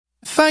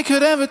If I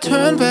could ever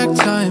turn back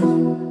time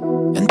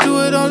and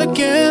do it all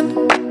again,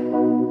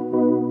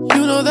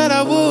 you know that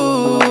I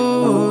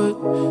would,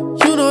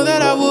 you know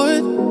that I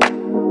would.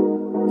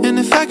 And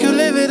if I could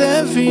live it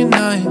every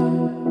night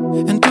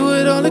and do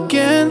it all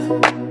again,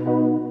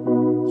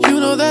 you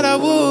know that I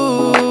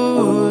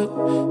would,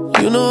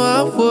 you know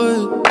I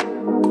would.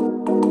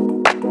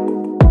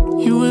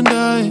 You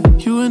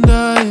and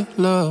I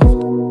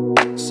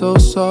loved so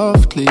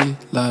softly,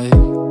 like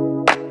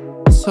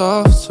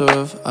soft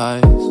serve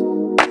ice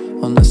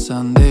on a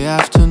Sunday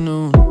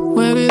afternoon.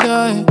 Where did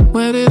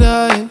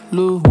I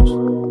lose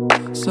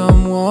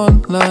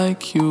someone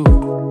like you?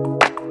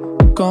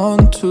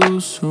 Gone too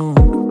soon.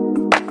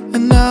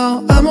 And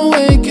now I'm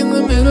awake in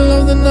the middle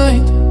of the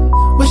night,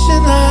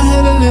 wishing I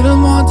had a little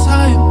more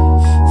time,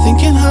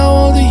 thinking how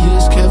all the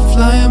years kept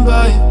flying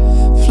by,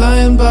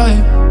 flying by.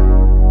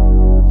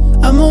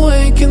 I'm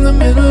awake in the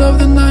middle of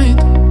the night,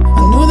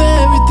 I knew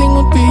that everything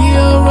would be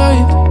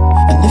alright.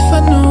 And if I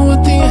knew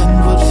what the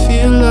end would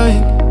feel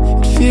like,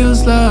 it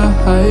feels like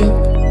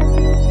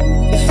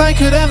if I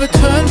could ever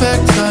turn back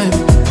time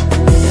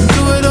and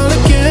do it all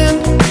again,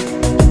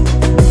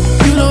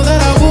 you know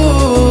that I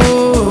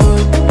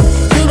would,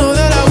 you know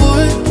that I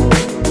would.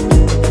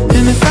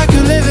 And if I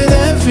could live it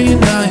every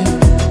night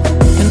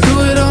and do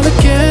it all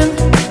again,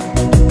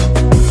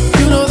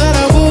 you know that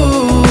I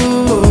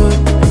would,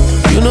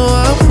 you know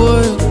I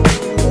would.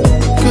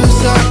 Cause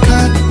I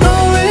got no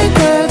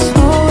regrets,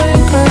 no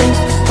regrets.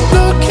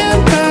 Looking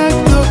back,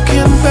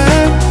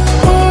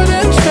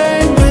 wouldn't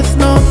trade with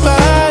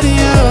nobody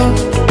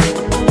else.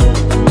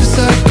 Cause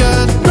I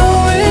got no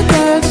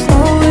regrets,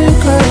 no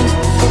regrets.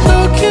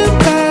 Looking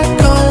back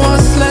on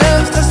what's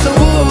left, that's the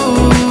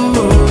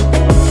wood,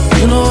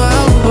 you know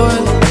I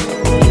would.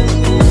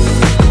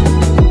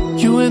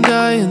 You and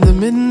I in the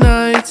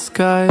midnight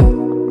sky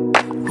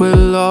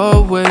will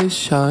always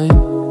shine.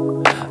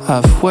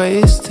 I've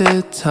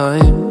wasted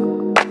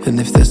time, and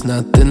if there's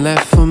nothing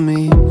left for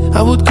me,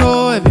 I would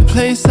go every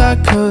place I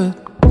could,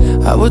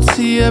 I would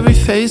see every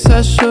face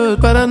I should.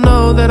 But I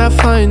know that I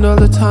find all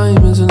the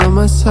time isn't on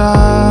my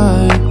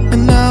side.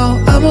 And now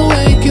I'm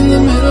awake in the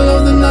middle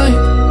of the night,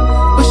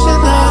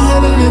 wishing I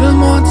had a little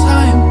more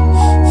time,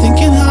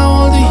 thinking how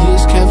all the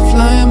years kept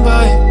flying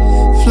by,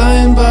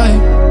 flying by.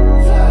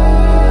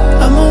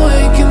 I'm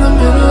awake in the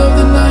middle of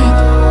the night,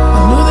 I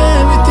knew that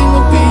everything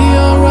would be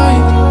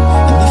alright.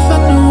 And if I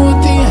knew what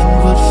the end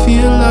would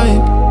feel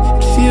like,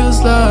 it feels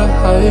like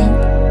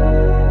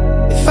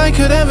if I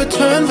could ever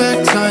turn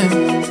back time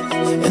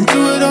and do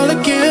it all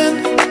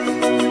again,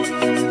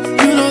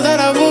 you know that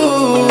I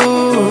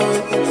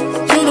would,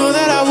 you know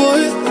that I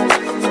would.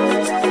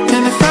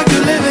 And if I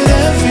could live it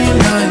every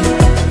night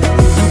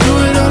and do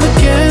it all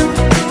again,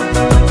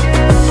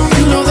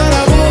 you know that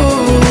I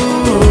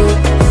would,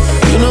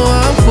 you know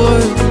I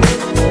would.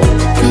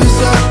 Cause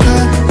I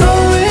got no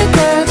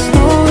regrets,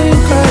 no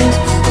regrets.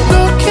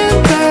 Looking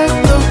back,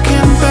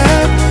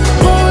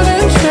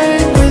 wouldn't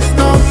trade with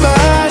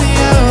nobody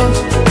else.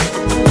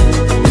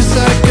 Cause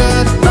I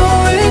got no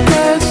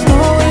regrets, no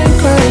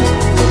regrets.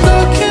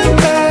 Looking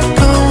back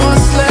on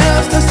what's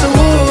left, that's the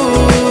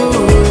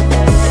wood,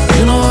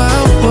 you know I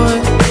would.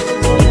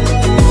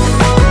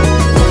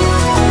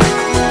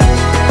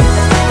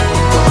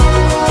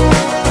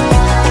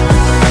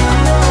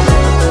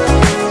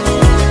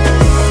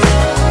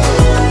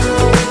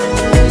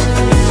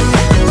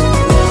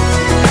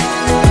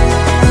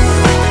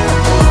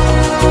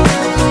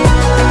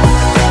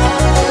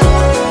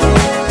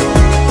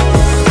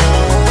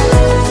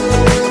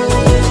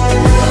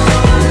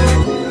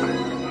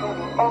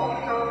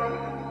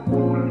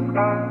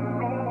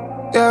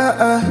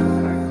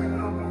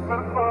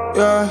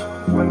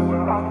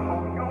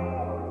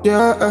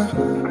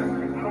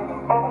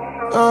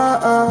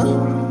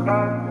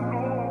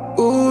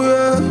 Ooh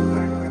yeah.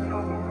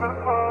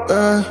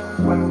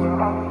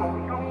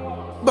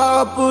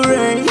 Purple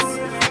rains,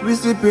 we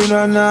sleeping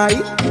all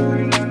night.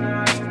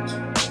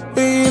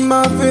 In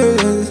my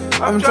feelings,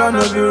 I'm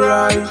tryna be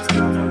right.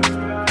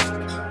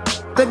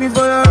 Take me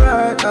for your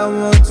ride, I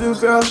want to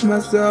cross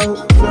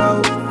myself.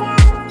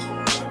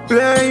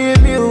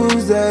 Playing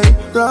music,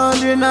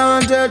 running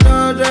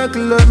 100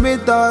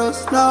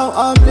 kilometers. Now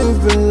I'm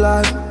living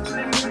life.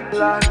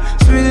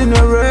 Speeding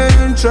the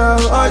rain trail,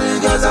 all these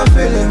guys are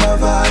feeling my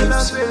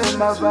vibes.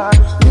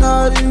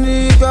 Now the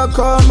nigga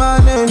call my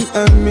name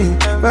and me.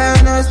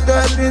 When I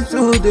step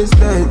into the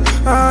stage,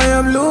 I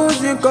am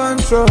losing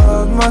control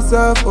of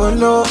myself. Oh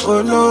no,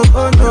 oh no,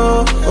 oh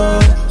no,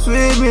 oh.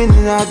 Swimming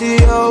in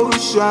the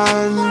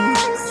ocean,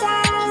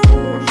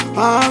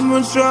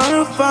 I'm trying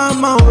to find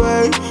my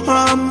way,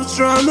 I'm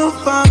trying to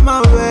find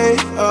my way,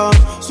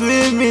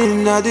 swimming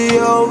in the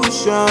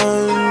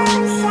ocean.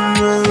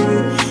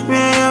 Me,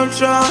 I'm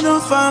trying to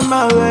find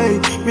my way,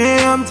 me,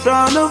 I'm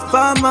trying to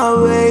find my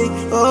way,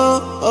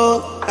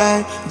 oh,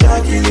 hey.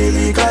 Jackie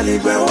Lily,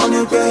 Calibre,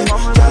 wanna pay,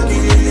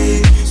 Jackie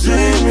Lily,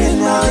 swimming in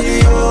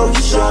the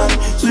ocean,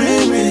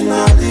 swimming in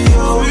the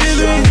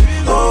ocean,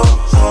 oh,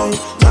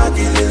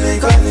 Jackie Lily,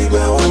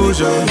 Calibre, wanna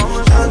pay,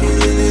 Jackie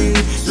Lily,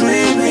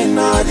 swimming in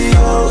the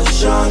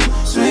ocean.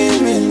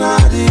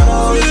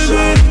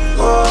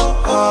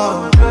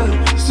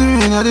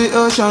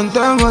 ocean,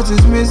 tell me what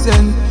is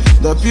missing.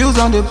 The pills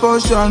and the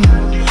potion.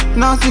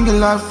 Now thinking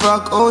like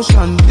fuck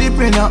ocean. Deep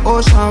in the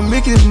ocean,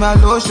 making my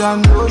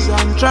lotion.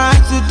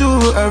 Trying to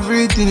do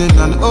everything in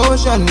an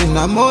ocean, in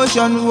a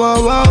motion.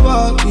 Whoa, whoa,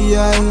 whoa,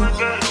 yeah.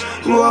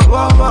 Whoa,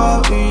 whoa,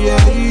 whoa,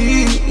 yeah,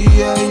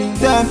 yeah.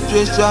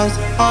 Temptations,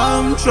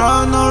 I'm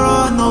trying to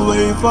run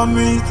away from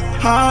it.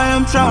 I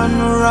am trying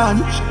to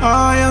run,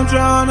 I am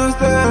trying to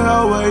stay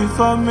away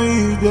from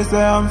me. They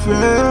say I'm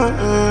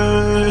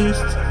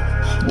first.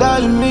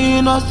 Tell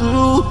me not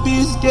to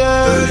be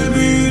scared. Tell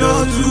me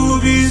not to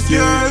be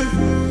scared.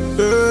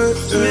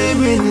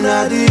 Swimming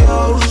at the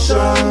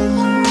ocean.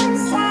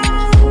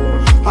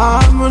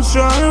 I'm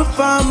trying to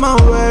find my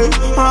way.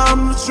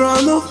 I'm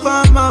trying to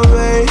find my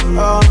way.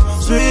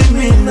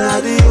 Swimming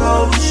at the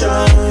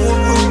ocean.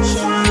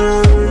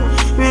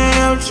 Me,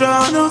 I'm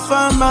trying to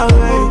find my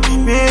way.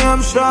 Me,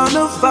 I'm trying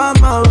to find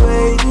my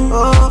way.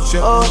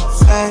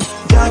 Hey.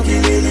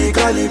 Jackie Lily,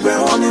 Calibre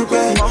on the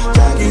bed.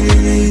 Jackie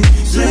Lily,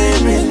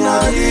 swimming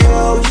at the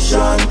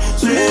ocean.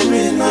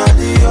 Swimming at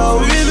the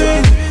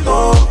ocean.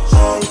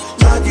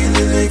 Jackie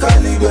Lily,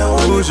 Calibre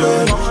on the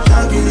bed.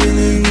 Jackie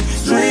Lily,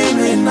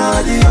 swimming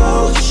at the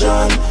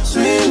ocean.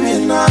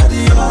 Swimming at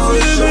the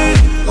ocean.